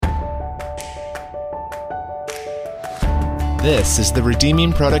This is the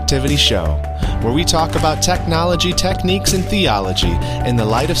Redeeming Productivity Show, where we talk about technology, techniques, and theology in the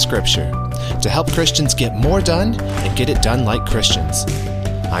light of Scripture to help Christians get more done and get it done like Christians.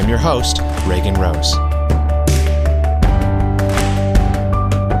 I'm your host, Reagan Rose.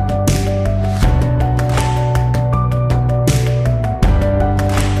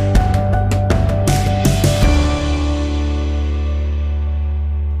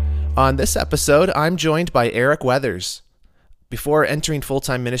 On this episode, I'm joined by Eric Weathers. Before entering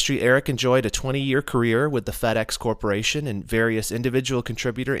full-time ministry, Eric enjoyed a 20-year career with the FedEx Corporation in various individual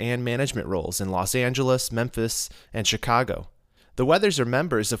contributor and management roles in Los Angeles, Memphis, and Chicago. The Weathers are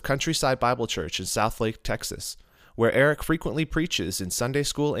members of Countryside Bible Church in Southlake, Texas, where Eric frequently preaches in Sunday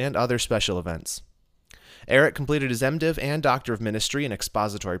school and other special events. Eric completed his MDiv and Doctor of Ministry in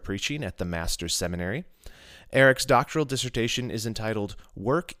Expository Preaching at the Master's Seminary. Eric's doctoral dissertation is entitled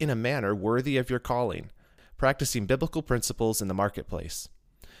Work in a Manner Worthy of Your Calling, Practicing Biblical Principles in the Marketplace.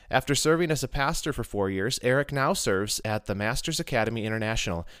 After serving as a pastor for 4 years, Eric now serves at the Masters Academy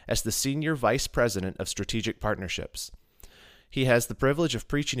International as the Senior Vice President of Strategic Partnerships. He has the privilege of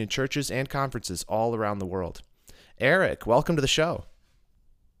preaching in churches and conferences all around the world. Eric, welcome to the show.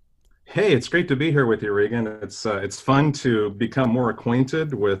 Hey, it's great to be here with you, Reagan. It's fun to become more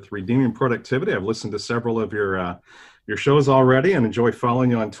acquainted with Redeeming Productivity. I've listened to several of your shows already and enjoy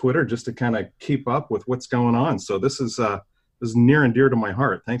following you on Twitter just to kind of keep up with what's going on. So this is near and dear to my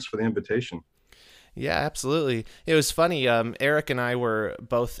heart. Thanks for the invitation. Yeah, absolutely. It was funny. Eric and I were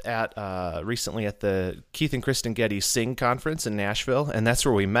both at recently at the Keith and Kristen Getty Sing Conference in Nashville, and that's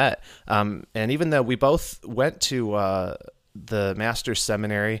where we met. And even though we both went to the Master's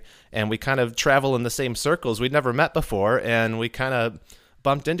Seminary and we kind of travel in the same circles, we'd never met before, and we kind of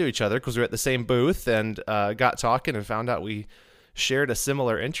bumped into each other because we were at the same booth and got talking and found out we shared a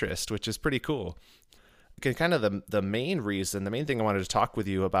similar interest, which is pretty cool. Kind of the main thing I wanted to talk with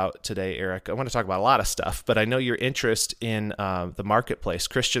you about today, Eric, I want to talk about a lot of stuff, but I know your interest in the marketplace,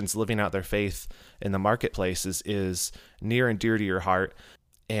 Christians living out their faith in the marketplace is near and dear to your heart.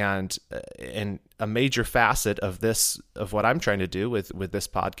 And a major facet of what I'm trying to do with this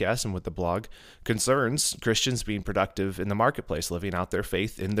podcast and with the blog concerns Christians being productive in the marketplace, living out their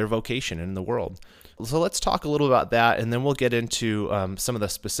faith in their vocation in the world. So let's talk a little about that, and then we'll get into some of the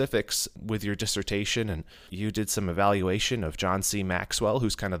specifics with your dissertation. And you did some evaluation of John C. Maxwell,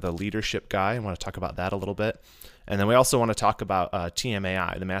 who's kind of the leadership guy. I want to talk about that a little bit. And then we also want to talk about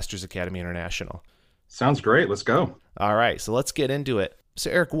TMAI, the Masters Academy International. Sounds great. Let's go. All right, so let's get into it. So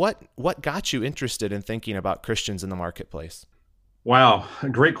Eric, what got you interested in thinking about Christians in the marketplace? Wow, a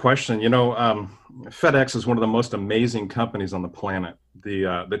great question. FedEx is one of the most amazing companies on the planet.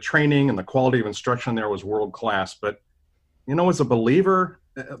 The training and the quality of instruction there was world class. But, as a believer,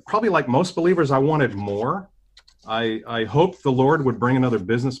 probably like most believers, I wanted more. I hoped the Lord would bring another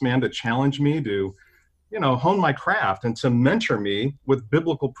businessman to challenge me to, hone my craft and to mentor me with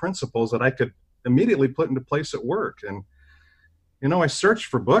biblical principles that I could immediately put into place at work. And I searched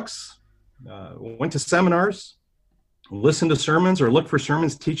for books, went to seminars, listened to sermons or looked for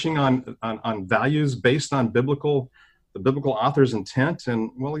sermons teaching on values based on the biblical author's intent.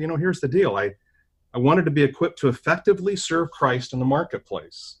 And here's the deal. I wanted to be equipped to effectively serve Christ in the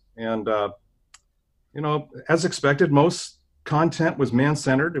marketplace. And, as expected, most content was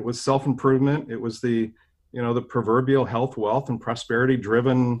man-centered. It was self-improvement. It was the proverbial health, wealth, and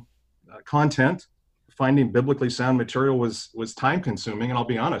prosperity-driven content. Finding biblically sound material was time consuming, and I'll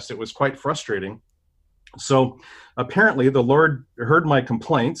be honest, it was quite frustrating. So apparently the Lord heard my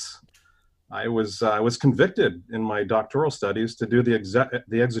complaints. I was convicted in my doctoral studies to do the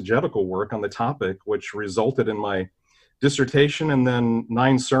exegetical work on the topic, which resulted in my dissertation and then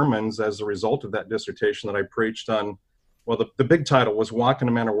 9 sermons as a result of that dissertation that I preached on. Well, the big title was Walk in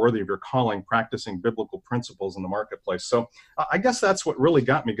a Manner Worthy of Your Calling, Practicing Biblical Principles in the Marketplace. So I guess that's what really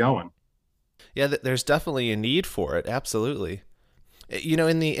got me going. Yeah, there's definitely a need for it. Absolutely.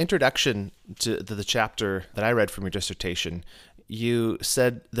 In the introduction to the chapter that I read from your dissertation, you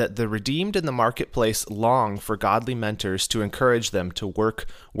said that the redeemed in the marketplace long for godly mentors to encourage them to work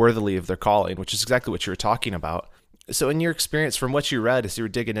worthily of their calling, which is exactly what you were talking about. So in your experience, from what you read as you were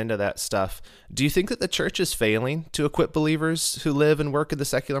digging into that stuff, do you think that the church is failing to equip believers who live and work in the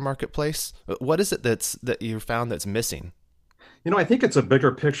secular marketplace? What is it that you found that's missing? I think it's a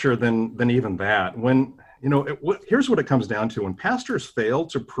bigger picture than even that. Here's what it comes down to. When pastors fail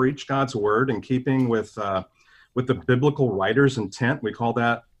to preach God's word in keeping with the biblical writer's intent, we call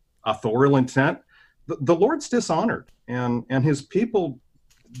that authorial intent, the Lord's dishonored, and his people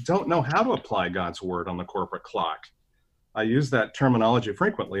don't know how to apply God's word on the corporate clock. I use that terminology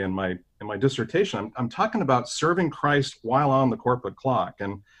frequently in my dissertation. I'm talking about serving Christ while on the corporate clock.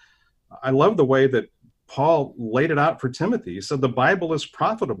 And I love the way that Paul laid it out for Timothy. He said the Bible is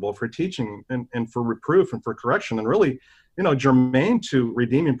profitable for teaching and for reproof and for correction, and really, germane to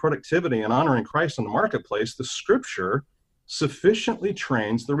redeeming productivity and honoring Christ in the marketplace. The scripture sufficiently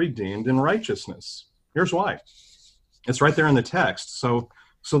trains the redeemed in righteousness. Here's why. It's right there in the text. So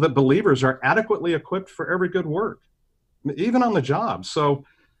that believers are adequately equipped for every good work, even on the job. So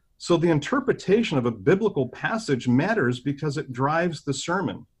the interpretation of a biblical passage matters because it drives the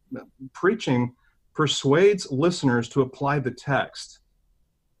sermon. Preaching persuades listeners to apply the text.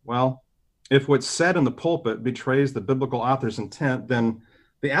 Well, if what's said in the pulpit betrays the biblical author's intent, then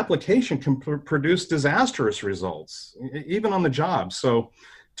the application can produce disastrous results, even on the job. So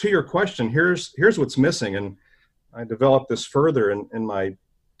to your question, here's what's missing. And I developed this further in my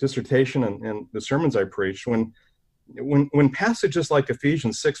dissertation and the sermons I preached. When passages like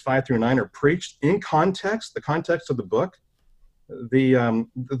Ephesians 6:5-9 are preached in context, the context of the book, the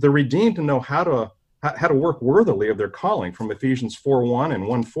redeemed know how to work worthily of their calling, from Ephesians 4:1 and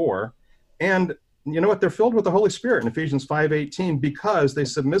 1:4. And you know what? They're filled with the Holy Spirit in Ephesians 5:18 because they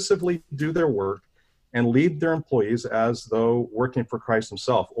submissively do their work and lead their employees as though working for Christ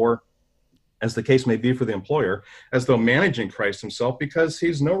himself, or as the case may be for the employer, as though managing Christ himself, because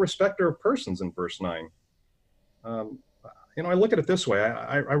he's no respecter of persons in verse 9. I look at it this way.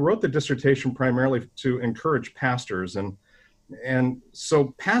 I wrote the dissertation primarily to encourage pastors, and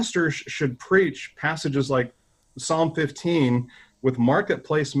so pastors should preach passages like Psalm 15 with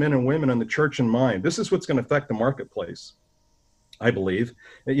marketplace men and women in the church in mind. This is what's going to affect the marketplace, I believe.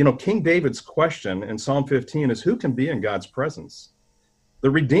 King David's question in Psalm 15 is, who can be in God's presence?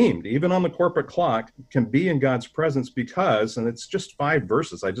 The redeemed, even on the corporate clock, can be in God's presence because, and it's just 5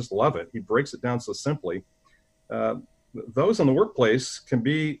 verses, I just love it. He breaks it down so simply. Those in the workplace can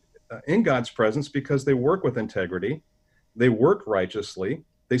be in God's presence because they work with integrity, they work righteously,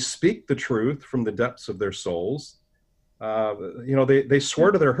 they speak the truth from the depths of their souls. They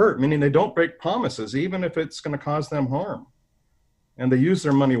swear to their hurt, meaning they don't break promises, even if it's going to cause them harm. And they use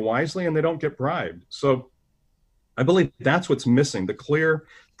their money wisely, and they don't get bribed. So I believe that's what's missing, the clear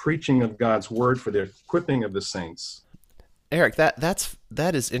preaching of God's word for the equipping of the saints. Eric,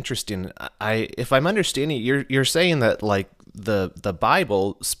 that is interesting. If I'm understanding, you're saying that like the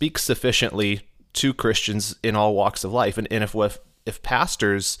Bible speaks sufficiently to Christians in all walks of life, and if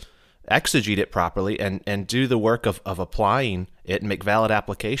pastors exegete it properly and do the work of applying it and make valid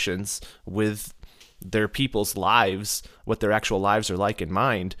applications with their people's lives, what their actual lives are like in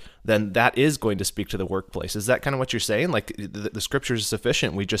mind, then that is going to speak to the workplace. Is that kind of what you're saying? Like the scriptures is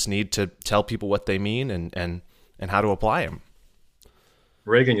sufficient. We just need to tell people what they mean and how to apply them.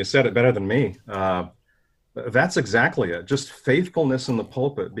 Reagan, you said it better than me. That's exactly it. Just faithfulness in the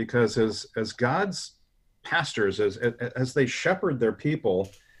pulpit, because as God's pastors, as they shepherd their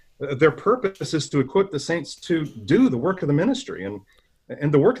people, their purpose is to equip the saints to do the work of the ministry.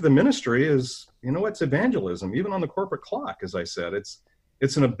 And the work of the ministry is, it's evangelism, even on the corporate clock, as I said.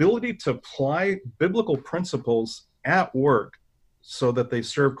 It's an ability to apply biblical principles at work so that they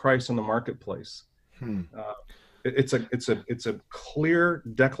serve Christ in the marketplace. It's a clear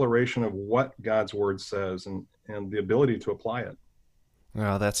declaration of what God's word says and the ability to apply it.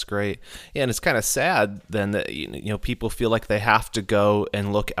 Oh, that's great. Yeah, and it's kind of sad then that people feel like they have to go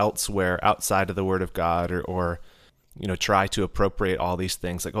and look elsewhere outside of the Word of God, or try to appropriate all these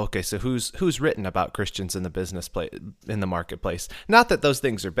things. Like, okay, so who's written about Christians in the business in the marketplace? Not that those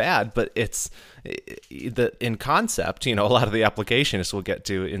things are bad, but it's in concept. A lot of the application, as we'll get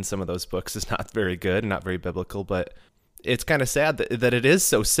to in some of those books, is not very good and not very biblical. But it's kind of sad that it is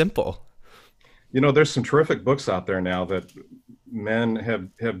so simple. There's some terrific books out there now that men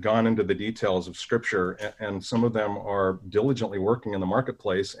have gone into the details of Scripture, and some of them are diligently working in the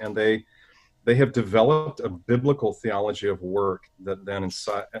marketplace, and they have developed a biblical theology of work that then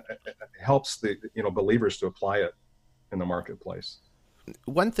helps the believers to apply it in the marketplace.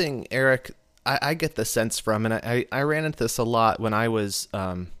 One thing, Eric, I get the sense from, and I ran into this a lot when I was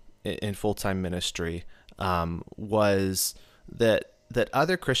in full-time ministry, was that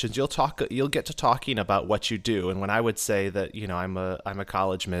other Christians, you'll get to talking about what you do. And when I would say that, I'm a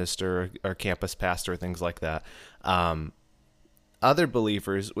college minister or campus pastor, things like that, other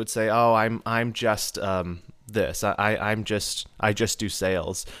believers would say, "Oh, I'm just this. I just do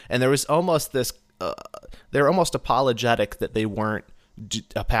sales." And there was almost this. They were almost apologetic that they weren't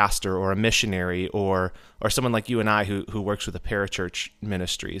a pastor or a missionary or someone like you and I who works with the parachurch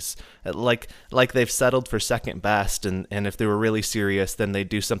ministries. Like they've settled for second best, and if they were really serious, then they'd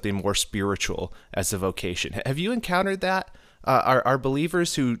do something more spiritual as a vocation. Have you encountered that? Are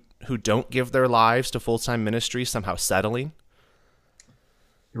believers who don't give their lives to full-time ministry somehow settling?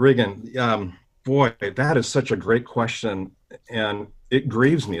 Regan, boy, that is such a great question, and it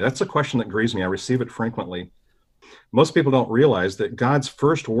grieves me. That's a question that grieves me. I receive it frequently. Most people don't realize that God's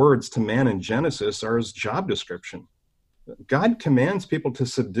first words to man in Genesis are his job description. God commands people to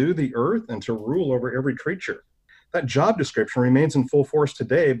subdue the earth and to rule over every creature. That job description remains in full force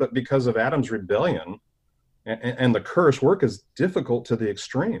today, but because of Adam's rebellion and the curse, work is difficult to the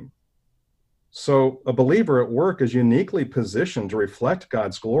extreme. So a believer at work is uniquely positioned to reflect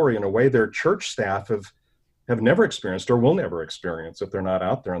God's glory in a way their church staff have never experienced or will never experience if they're not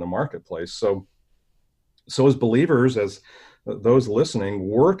out there in the marketplace. So as believers, as those listening,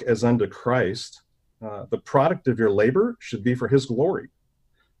 work as unto Christ. The product of your labor should be for his glory.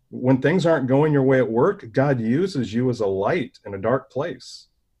 When things aren't going your way at work, God uses you as a light in a dark place.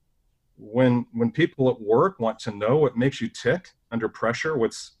 When people at work want to know what makes you tick under pressure,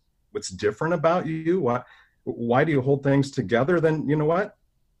 what's different about you, why do you hold things together, then you know what?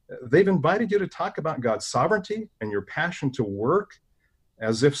 They've invited you to talk about God's sovereignty and your passion to work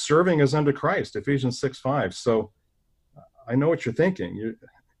as if serving is unto Christ, Ephesians 6:5. So I know what you're thinking.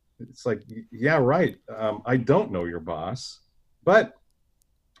 It's like, yeah, right. I don't know your boss, but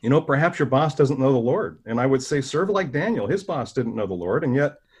perhaps your boss doesn't know the Lord. And I would say serve like Daniel. His boss didn't know the Lord, and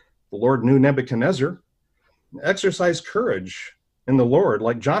yet the Lord knew Nebuchadnezzar. Exercise courage in the Lord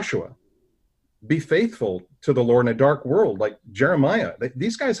like Joshua. Be faithful to the Lord in a dark world like Jeremiah.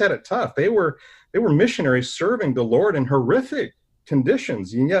 These guys had it tough. They were missionaries serving the Lord in horrific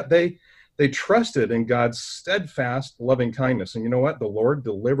conditions, and yet they trusted in God's steadfast loving kindness. And you know what? The Lord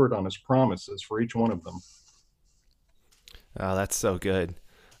delivered on his promises for each one of them. Oh, that's so good.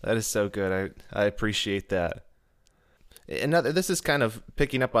 That is so good. I appreciate that. This is kind of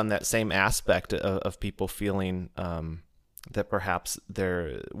picking up on that same aspect of people feeling that perhaps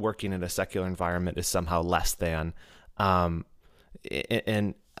their working in a secular environment is somehow less than. And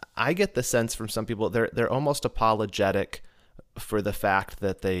I get the sense from some people they're almost apologetic for the fact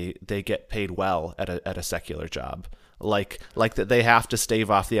that they get paid well at a secular job. Like that they have to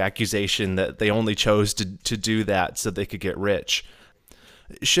stave off the accusation that they only chose to do that so they could get rich.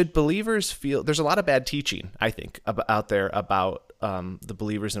 Should believers feel there's a lot of bad teaching, I think, out there about the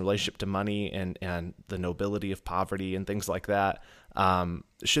believers in relationship to money and the nobility of poverty and things like that.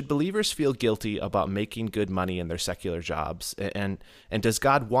 Should believers feel guilty about making good money in their secular jobs? And does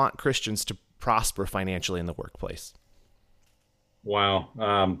God want Christians to prosper financially in the workplace?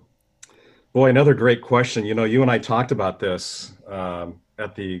 Wow. Boy, another great question. You and I talked about this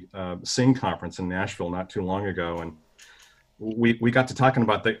at the Sing conference in Nashville not too long ago, and we got to talking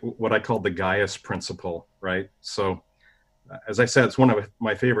about what I called the Gaius principle, right? So, as I said, it's one of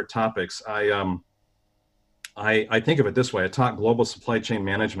my favorite topics. I think of it this way. I taught global supply chain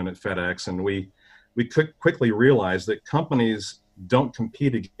management at FedEx, and we quickly realized that companies don't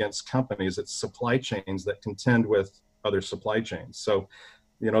compete against companies. It's supply chains that contend with other supply chains. So,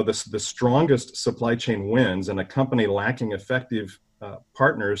 the strongest supply chain wins, and a company lacking effective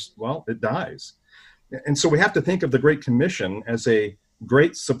partners, well, it dies. And so we have to think of the Great Commission as a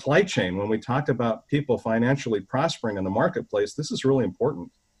great supply chain. When we talk about people financially prospering in the marketplace, this is really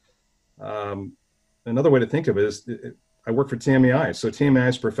important. Another way to think of it is, I work for TMEI. So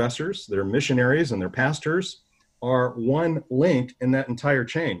TMEI's professors, their missionaries, and their pastors are one link in that entire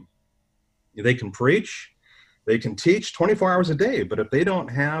chain. They can preach, they can teach 24 hours a day, but if they don't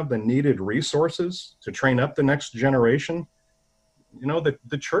have the needed resources to train up the next generation,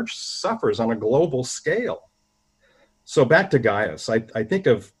 the church suffers on a global scale. So back to Gaius, I think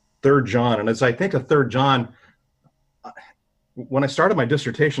of 3 John, and as I think of 3 John, when I started my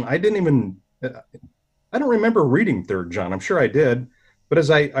dissertation, I don't remember reading 3 John. I'm sure I did, but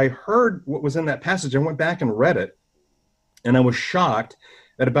as I heard what was in that passage, I went back and read it, and I was shocked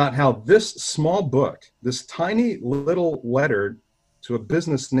at about how this small book, this tiny little letter to a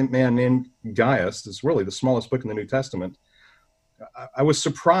businessman named Gaius, is really the smallest book in the New Testament. I was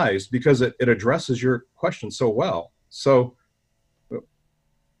surprised because it addresses your question so well. So, for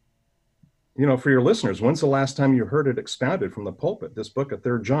your listeners, when's the last time you heard it expounded from the pulpit, this book of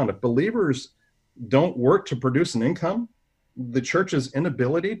 3 John? If believers don't work to produce an income, the church's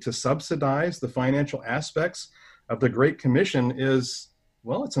inability to subsidize the financial aspects of the Great Commission is,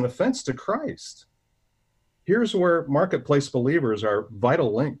 well, it's an offense to Christ. Here's where marketplace believers are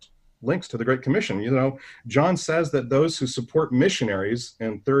vital linked. links to the Great Commission. John says that those who support missionaries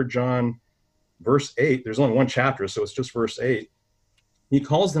in 3 John verse 8, there's only one chapter, so it's just verse 8. He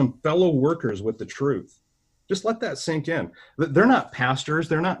calls them fellow workers with the truth. Just let that sink in. They're not pastors,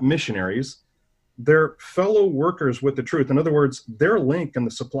 they're not missionaries. They're fellow workers with the truth. In other words, their link in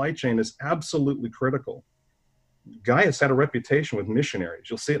the supply chain is absolutely critical. Gaius had a reputation with missionaries.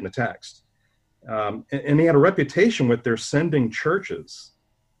 You'll see it in the text. And he had a reputation with their sending churches.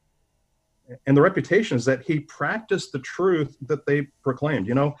 And the reputation is that he practiced the truth that they proclaimed.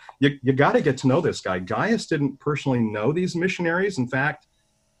 You got to get to know this guy. Gaius didn't personally know these missionaries. In fact,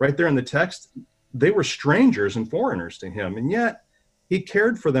 right there in the text, they were strangers and foreigners to him. And yet he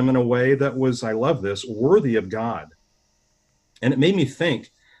cared for them in a way that was, I love this, worthy of God. And it made me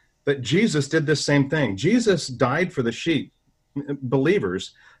think that Jesus did this same thing. Jesus died for the sheep.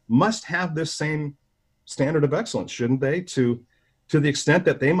 Believers must have this same standard of excellence, shouldn't they? To the extent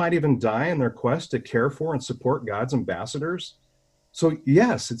that they might even die in their quest to care for and support God's ambassadors. So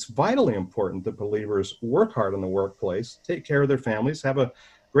yes, it's vitally important that believers work hard in the workplace, take care of their families, have a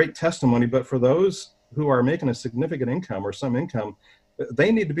great testimony. But for those who are making a significant income or some income,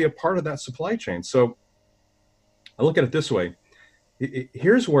 they need to be a part of that supply chain. So I look at it this way.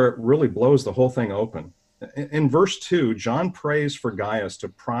 Here's where it really blows the whole thing open. In verse 2, John prays for Gaius to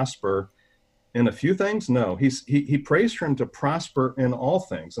prosper in a few things. No, he prays for him to prosper in all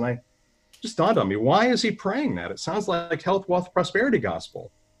things. And I just dawned on me, why is he praying that? It sounds like health, wealth, prosperity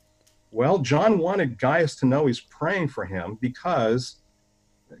gospel. Well, John wanted Gaius to know he's praying for him because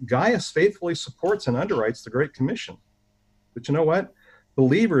Gaius faithfully supports and underwrites the Great Commission. But you know what?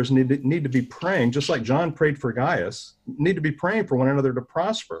 Believers need to be praying, just like John prayed for Gaius, need to be praying for one another to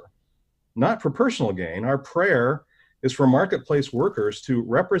prosper, not for personal gain. Our prayer is for marketplace workers to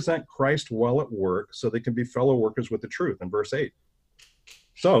represent Christ well at work so they can be fellow workers with the truth in verse 8.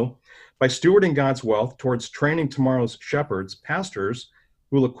 So, by stewarding God's wealth towards training tomorrow's shepherds, pastors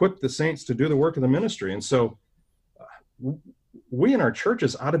will equip the saints to do the work of the ministry. And so, we in our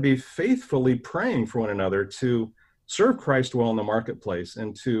churches ought to be faithfully praying for one another to serve Christ well in the marketplace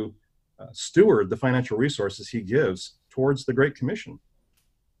and to steward the financial resources he gives towards the Great Commission.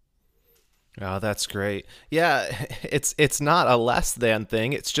 Oh, that's great. Yeah, it's not a less than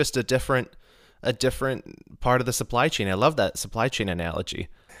thing. It's just a different part of the supply chain. I love that supply chain analogy.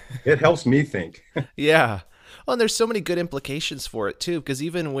 It helps me think. Yeah. Well, and there's so many good implications for it too, because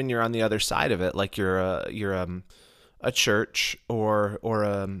even when you're on the other side of it, like you're a church or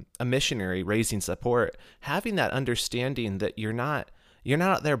a missionary raising support, having that understanding that you're not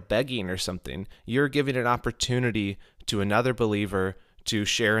out there begging or something. You're giving an opportunity to another believer to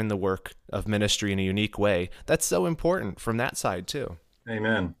share in the work of ministry in a unique way. That's so important from that side too.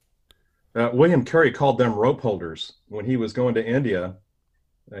 Amen. William Carey called them rope holders when he was going to India.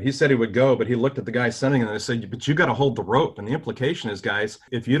 He said he would go, but he looked at the guy sending him and said, but you got to hold the rope. And the implication is, guys,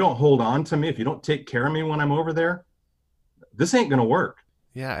 if you don't hold on to me, if you don't take care of me when I'm over there, this ain't going to work.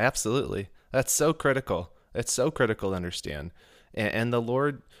 Yeah, absolutely. That's so critical. It's so critical to understand. And the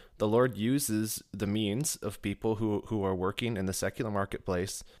Lord uses the means of people who are working in the secular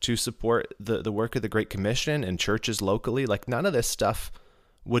marketplace to support the work of the Great Commission and churches locally. Like none of this stuff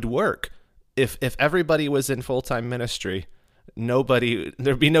would work if everybody was in full-time ministry.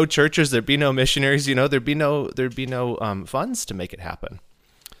 There'd be no churches, there'd be no missionaries, there'd be no funds to make it happen.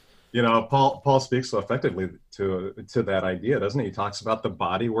 Paul speaks so effectively to that idea, doesn't he? He talks about the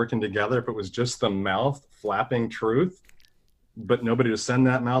body working together. If it was just the mouth flapping truth, but nobody to send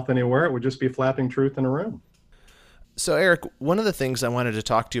that mouth anywhere, it would just be flapping truth in a room. So, Eric, one of the things I wanted to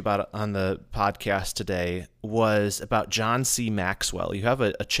talk to you about on the podcast today was about John C. Maxwell. You have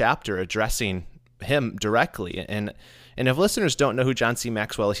a chapter addressing him directly, and if listeners don't know who John C.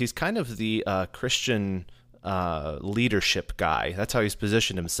 Maxwell is, he's kind of the Christian leadership guy. That's how he's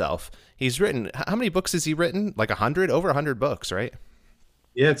positioned himself. He's written, how many books has he written? Like 100, over 100 books, right?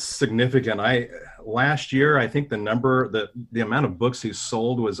 It's significant. Last year, I think the amount of books he's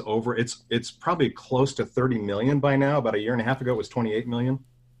sold was over. It's probably close to 30 million by now. About a year and a half ago, it was 28 million.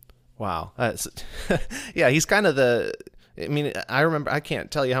 Wow. Yeah, he's kind of I remember, I can't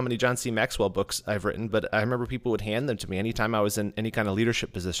tell you how many John C. Maxwell books I've written, but I remember people would hand them to me anytime I was in any kind of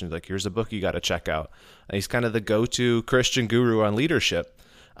leadership position. Like, here's a book you got to check out. And he's kind of the go-to Christian guru on leadership.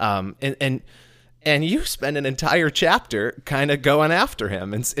 And you spend an entire chapter kind of going after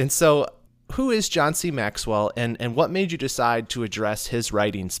him. And so who is John C. Maxwell, and what made you decide to address his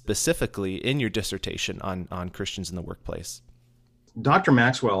writing specifically in your dissertation on Christians in the workplace? Dr.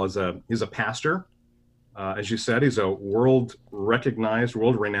 Maxwell is a pastor. As you said, he's a world-recognized,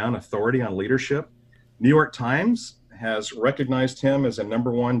 world-renowned authority on leadership. New York Times has recognized him as a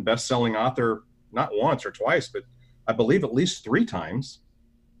 #1 best-selling author, not once or twice, but I believe at least 3 times.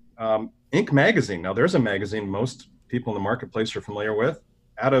 Inc. magazine, now there's a magazine most people in the marketplace are familiar with.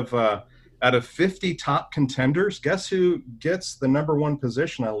 Out of 50 top contenders, guess who gets the #1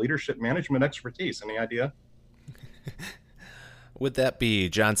 position on leadership management expertise? Any idea? Would that be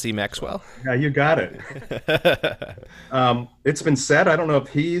John C. Maxwell? Yeah, you got it. It's been said, I don't know if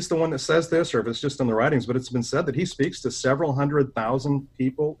he's the one that says this or if it's just in the writings, but it's been said that he speaks to several 100,000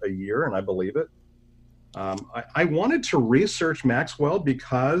 people a year, and I believe it. I wanted to research Maxwell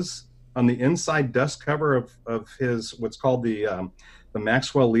because on the inside dust cover of his, what's called the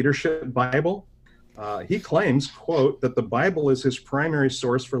Maxwell Leadership Bible, he claims, quote, that the Bible is his primary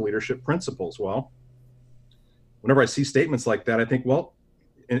source for leadership principles. Well, whenever I see statements like that, I think, well,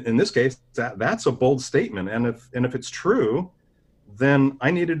 in this case, that's a bold statement. And if it's true, then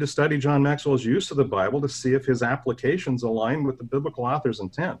I needed to study John Maxwell's use of the Bible to see if his applications align with the biblical author's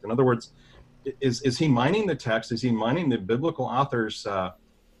intent. In other words, is he mining the text? Is he mining the biblical author's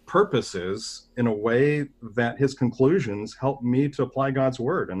purposes in a way that his conclusions help me to apply God's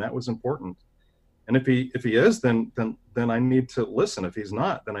word? And that was important. And if he is, then I need to listen. If he's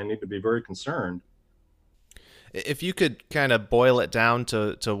not, then I need to be very concerned. If you could kind of boil it down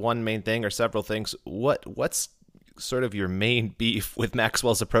to one main thing or several things, what's sort of your main beef with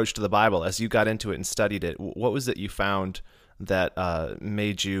Maxwell's approach to the Bible as you got into it and studied it? What was it you found that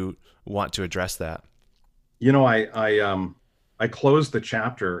made you want to address that? You know, I closed the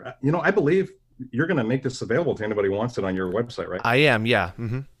chapter. You know, I believe you're going to make this available to anybody who wants it on your website, right? I am, yeah.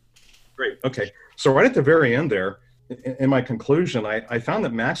 Mm-hmm. Great. Okay. So right at the very end there, in my conclusion, I found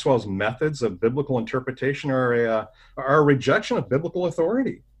that Maxwell's methods of biblical interpretation are a rejection of biblical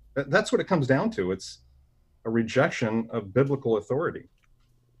authority. That's what it comes down to. It's a rejection of biblical authority.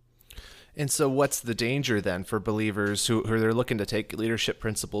 And so what's the danger then for believers who are looking to take leadership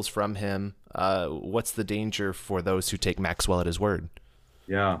principles from him? What's the danger for those who take Maxwell at his word?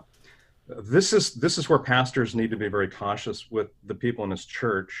 Yeah. This is where pastors need to be very cautious with the people in his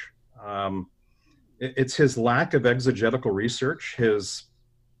church. It's his lack of exegetical research, his,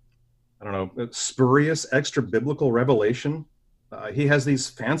 spurious extra biblical revelation. He has these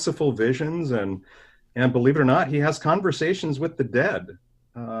fanciful visions, and believe it or not, he has conversations with the dead.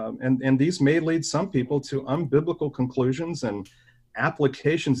 And these may lead some people to unbiblical conclusions and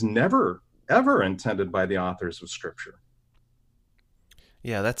applications never, ever intended by the authors of Scripture.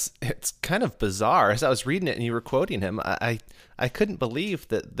 Yeah, it's kind of bizarre. As I was reading it and you were quoting him, I couldn't believe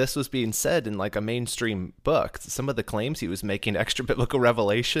that this was being said in like a mainstream book. Some of the claims he was making, extra biblical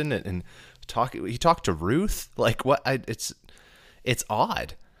revelation, and he talked to Ruth. Like what? It's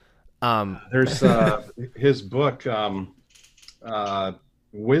odd. There's his book,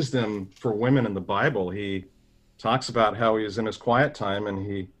 Wisdom for Women in the Bible. He talks about how he is in his quiet time and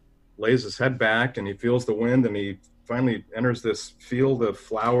he lays his head back and he feels the wind, and he finally enters this field of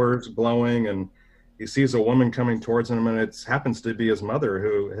flowers blowing, and he sees a woman coming towards him, and it happens to be his mother,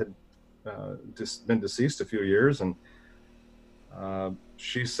 who had just been deceased a few years. And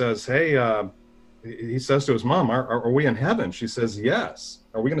she says, hey, he says to his mom, are we in heaven? She says, yes.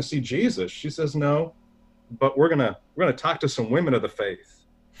 Are we going to see Jesus? She says, no, but we're going to talk to some women of the faith.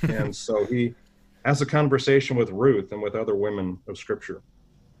 And so he has a conversation with Ruth and with other women of Scripture.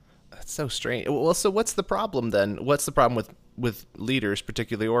 That's so strange. Well, so what's the problem then? What's the problem with leaders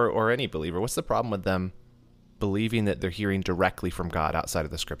particularly, or any believer? What's the problem with them believing that they're hearing directly from God outside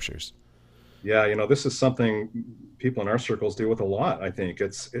of the Scriptures? Yeah, this is something people in our circles deal with a lot, I think.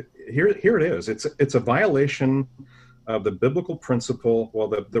 Here it is. It's a violation of the biblical principle,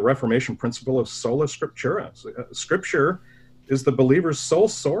 the Reformation principle of sola scriptura. Scripture is the believer's sole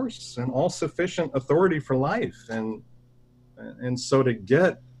source and all-sufficient authority for life. And so to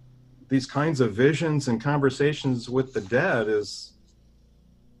get these kinds of visions and conversations with the dead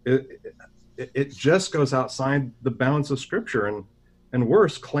it just goes outside the bounds of Scripture. And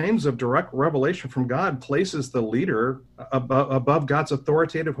worse, claims of direct revelation from God places the leader above God's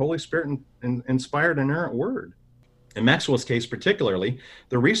authoritative Holy Spirit and inspired inerrant word. In Maxwell's case particularly,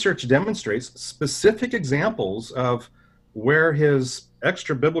 the research demonstrates specific examples of where his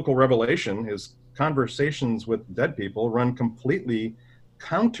extra biblical revelation, his conversations with dead people, run completely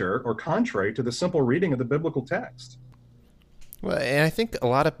counter or contrary to the simple reading of the biblical text. Well, and I think a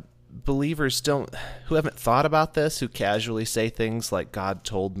lot of believers who haven't thought about this, who casually say things like God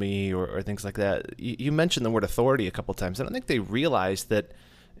told me or things like that. You mentioned the word authority a couple times. I don't think they realize that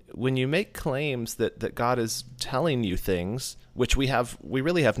when you make claims that God is telling you things, which we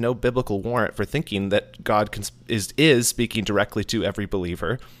really have no biblical warrant for thinking that God is speaking directly to every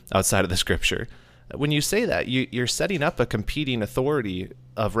believer outside of the Scripture. when you say that, you're setting up a competing authority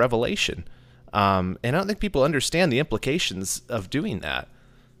of revelation. And I don't think people understand the implications of doing that.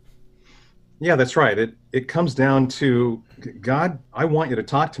 Yeah, that's right. It comes down to, God, I want you to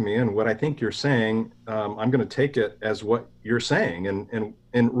talk to me, and what I think you're saying, I'm going to take it as what you're saying.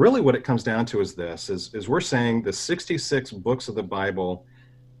 And really what it comes down to is this, is we're saying the 66 books of the Bible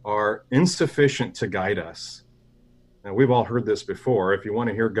are insufficient to guide us. Now, we've all heard this before. If you want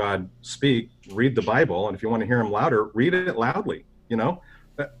to hear God speak, read the Bible. And if you want to hear him louder, read it loudly.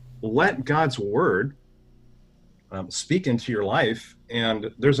 Let God's word speak into your life.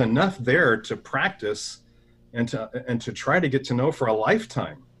 And there's enough there to practice and to try to get to know for a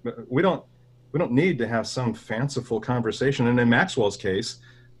lifetime. We don't need to have some fanciful conversation. And in Maxwell's case,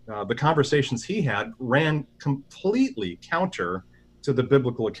 the conversations he had ran completely counter to the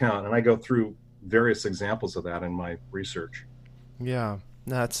biblical account. And I go through various examples of that in my research. Yeah,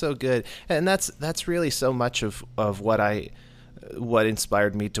 no, that's so good. And that's really so much of what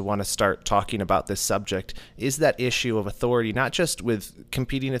inspired me to want to start talking about this subject is that issue of authority, not just with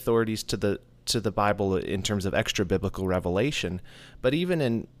competing authorities to the Bible in terms of extra biblical revelation, but even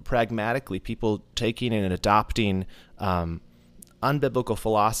in pragmatically people taking and adopting unbiblical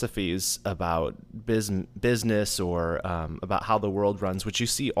philosophies about business or about how the world runs, which you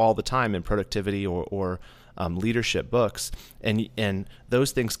see all the time in productivity or leadership books, and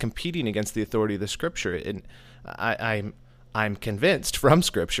those things competing against the authority of the Scripture. And I'm convinced from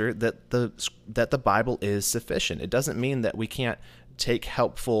Scripture that the Bible is sufficient. It doesn't mean that we can't take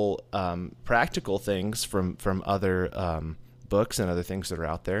helpful practical things from other books and other things that are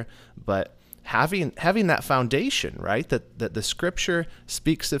out there, but having that foundation, right, that the Scripture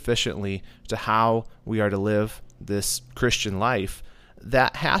speaks sufficiently to how we are to live this Christian life,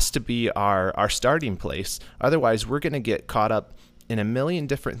 that has to be our starting place. Otherwise, we're going to get caught up in a million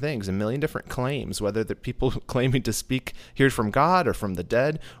different things, a million different claims, whether they're people claiming to hear from God or from the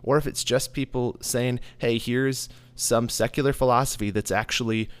dead, or if it's just people saying, hey, here's some secular philosophy that's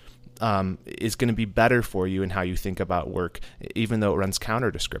actually is going to be better for you in how you think about work, even though it runs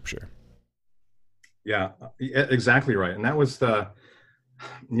counter to Scripture. Yeah, exactly right. And that was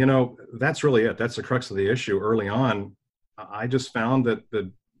that's really it. That's the crux of the issue. Early on, I just found that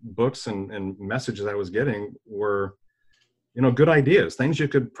the books and messages I was getting were, good ideas, things you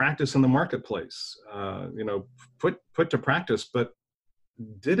could practice in the marketplace, put to practice, but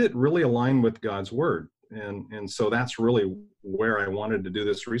did it really align with God's word? And so that's really where I wanted to do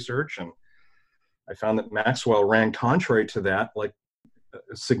this research. And I found that Maxwell ran contrary to that, like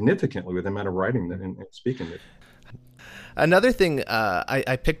significantly with the amount of writing and speaking it. Another thing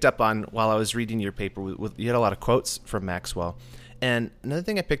I picked up on while I was reading your paper, you had a lot of quotes from Maxwell. And another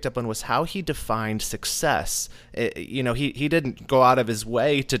thing I picked up on was how he defined success. He didn't go out of his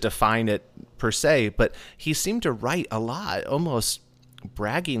way to define it per se, but he seemed to write a lot, almost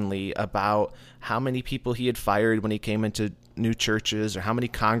braggingly, about how many people he had fired when he came into new churches, or how many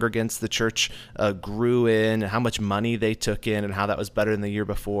congregants the church grew in, and how much money they took in, and how that was better than the year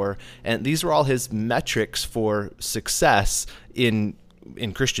before. And these were all his metrics for success in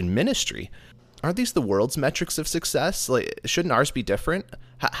Christian ministry. Aren't these the world's metrics of success? Like, shouldn't ours be different?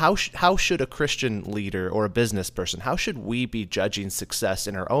 How should a Christian leader or a business person, how should we be judging success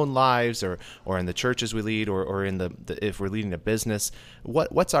in our own lives, or in the churches we lead, or in the if we're leading a business?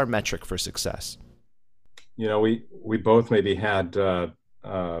 What's our metric for success? We both maybe had a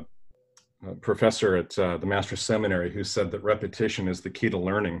professor at the Master's Seminary who said that repetition is the key to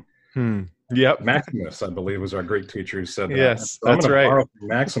learning. Yep. Maximus, I believe, was our Greek teacher who said that. Yes, so that's right. Borrow from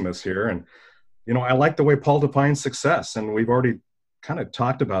Maximus here. And, I like the way Paul defines success. And we've already kind of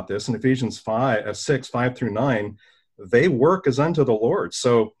talked about this in Ephesians 6:5-9. They work as unto the Lord.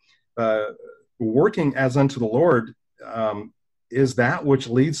 So working as unto the Lord is that which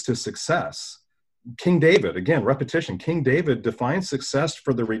leads to success. King David, again, repetition. King David defines success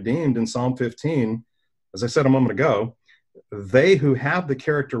for the redeemed in Psalm 15. As I said a moment ago, they who have the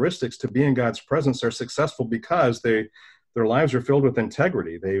characteristics to be in God's presence are successful because their lives are filled with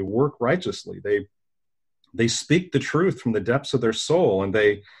integrity. They work righteously. They speak the truth from the depths of their soul, and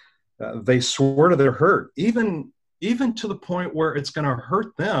they swear to their hurt, even to the point where it's going to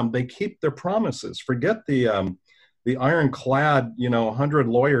hurt them. They keep their promises. Forget the ironclad, 100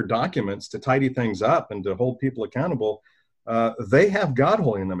 lawyer documents to tidy things up and to hold people accountable. They have God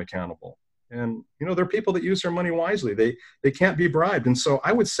holding them accountable. And, they're people that use their money wisely. They can't be bribed. And so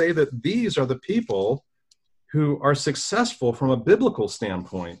I would say that these are the people who are successful from a biblical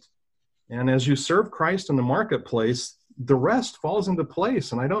standpoint. And as you serve Christ in the marketplace, the rest falls into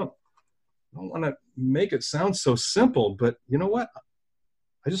place. And I don't want to make it sound so simple, but you know what?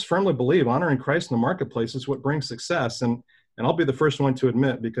 I just firmly believe honoring Christ in the marketplace is what brings success. And I'll be the first one to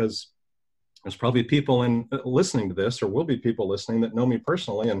admit, because there's probably people in listening to this, or will be people listening that know me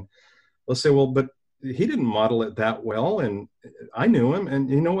personally, and let's say, well, but he didn't model it that well, and I knew him, and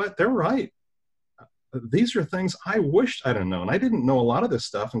you know what? They're right. These are things I wished I'd have known. I didn't know a lot of this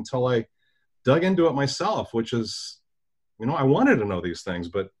stuff until I dug into it myself, which is, I wanted to know these things,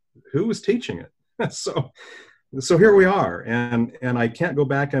 but who was teaching it? So here we are, and I can't go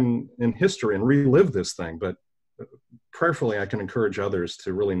back in history and relive this thing, but prayerfully I can encourage others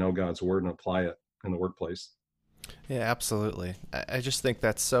to really know God's word and apply it in the workplace. Yeah, absolutely. I just think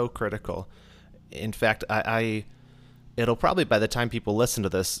that's so critical. In fact, it'll probably, by the time people listen to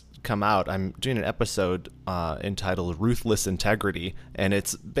this, come out. I'm doing an episode entitled "Ruthless Integrity," and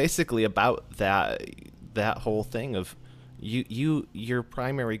it's basically about that whole thing of your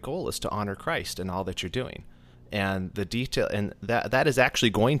primary goal is to honor Christ in all that you're doing, and the detail, and that is actually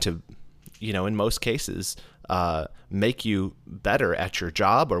going to, in most cases, make you better at your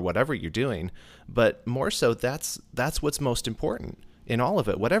job or whatever you're doing. But more so, that's what's most important in all of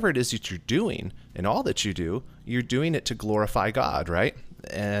it. Whatever it is that you're doing in all that you do, you're doing it to glorify God, right?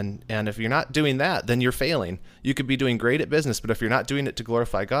 And if you're not doing that, then you're failing. You could be doing great at business, but if you're not doing it to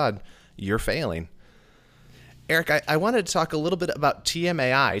glorify God, you're failing. Eric, I wanted to talk a little bit about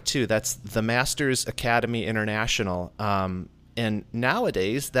TMAI too. That's the Masters Academy International. And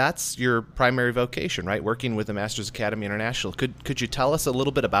nowadays, that's your primary vocation, right? Working with the Masters Academy International. Could you tell us a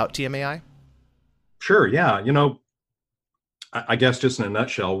little bit about TMAI? Sure. Yeah. I guess just in a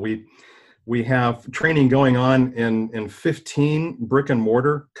nutshell, we have training going on in 15 brick and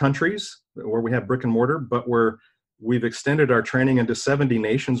mortar countries where we have brick and mortar, but we've extended our training into 70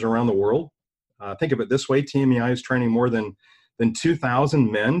 nations around the world. Think of it this way: TMAI is training more than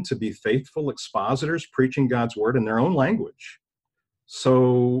 2,000 men to be faithful expositors, preaching God's word in their own language,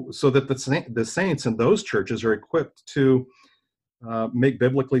 so that the saints in those churches are equipped to make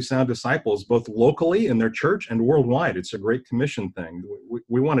biblically sound disciples, both locally in their church and worldwide. It's a great commission thing.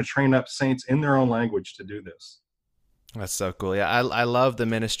 We want to train up saints in their own language to do this. That's so cool. Yeah, I love the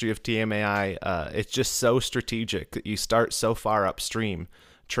ministry of TMAI. It's just so strategic that you start so far upstream,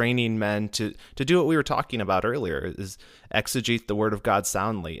 training men to do what we were talking about earlier, is exegete the word of God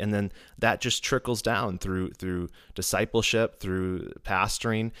soundly. And then that just trickles down through discipleship, through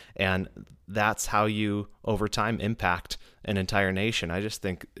pastoring, and that's how you, over time, impact an entire nation. I just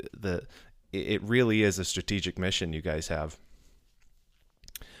think that it really is a strategic mission you guys have.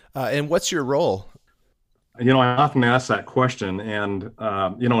 And what's your role? I often ask that question, and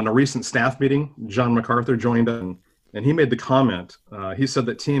in a recent staff meeting, John MacArthur joined us, and he made the comment. He said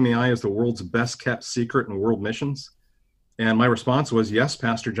that TMAI is the world's best kept secret in world missions. And my response was, yes,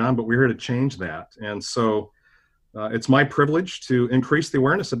 Pastor John, but we're here to change that. And so it's my privilege to increase the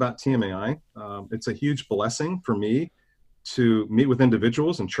awareness about TMAI. It's a huge blessing for me to meet with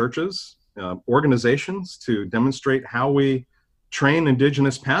individuals and churches, organizations, to demonstrate how we train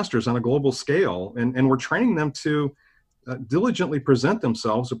Indigenous pastors on a global scale. And we're training them to diligently present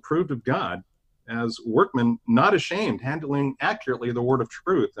themselves approved of God as workmen, not ashamed, handling accurately the word of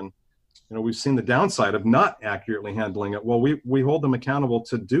truth. And we've seen the downside of not accurately handling it. Well, we hold them accountable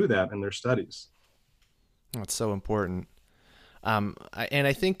to do that in their studies. That's so important. And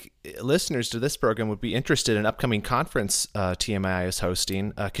I think listeners to this program would be interested in an upcoming conference TMAI is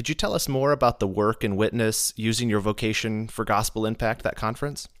hosting. Could you tell us more about the work and witness using your vocation for gospel impact, that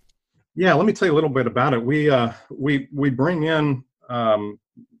conference? Yeah, let me tell you a little bit about it. We bring in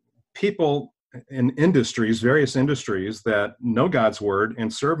people in industries, various industries that know God's word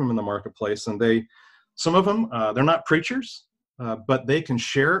and serve Him in the marketplace. And some of them, they're not preachers, but they can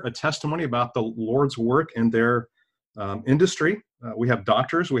share a testimony about the Lord's work in their industry. We have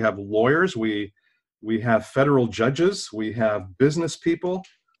doctors, we have lawyers, we have federal judges, we have business people.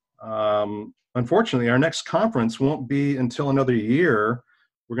 Unfortunately, our next conference won't be until another year.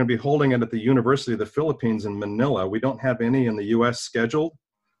 We're going to be holding it at the University of the Philippines in Manila. We don't have any in the U.S. scheduled.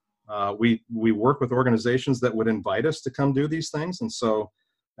 We work with organizations that would invite us to come do these things, and so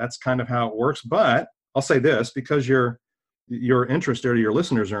that's kind of how it works. But I'll say this, because you're interested, or your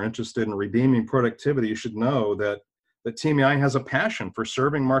listeners are interested in redeeming productivity, you should know that TMAI has a passion for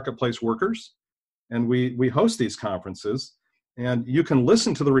serving marketplace workers, and we host these conferences. And you can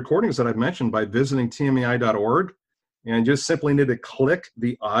listen to the recordings that I've mentioned by visiting tmai.org, and just simply need to click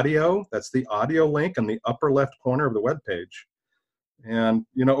the audio. That's the audio link in the upper left corner of the webpage. And,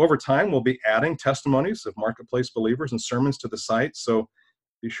 over time, we'll be adding testimonies of marketplace believers and sermons to the site. So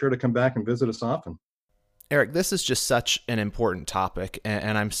be sure to come back and visit us often. Eric, this is just such an important topic,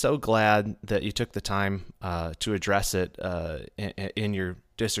 and I'm so glad that you took the time to address it in your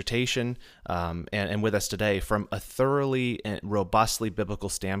dissertation and with us today from a thoroughly and robustly biblical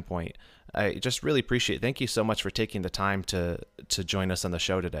standpoint. I just really appreciate it. Thank you so much for taking the time to join us on the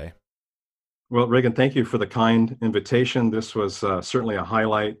show today. Well, Reagan, thank you for the kind invitation. This was certainly a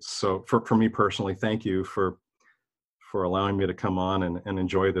highlight. So for me personally, thank you for allowing me to come on and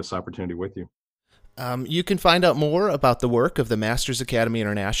enjoy this opportunity with you. You can find out more about the work of the Masters Academy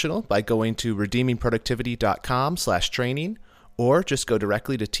International by going to redeemingproductivity.com/training, or just go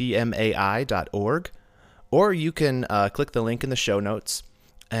directly to tmai.org, or you can click the link in the show notes.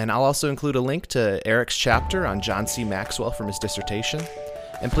 And I'll also include a link to Eric's chapter on John C. Maxwell from his dissertation.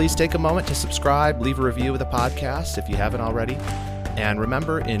 And please take a moment to subscribe, leave a review of the podcast if you haven't already. And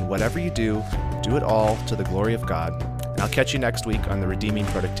remember, in whatever you do, do it all to the glory of God. And I'll catch you next week on the Redeeming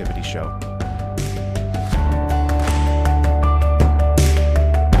Productivity Show.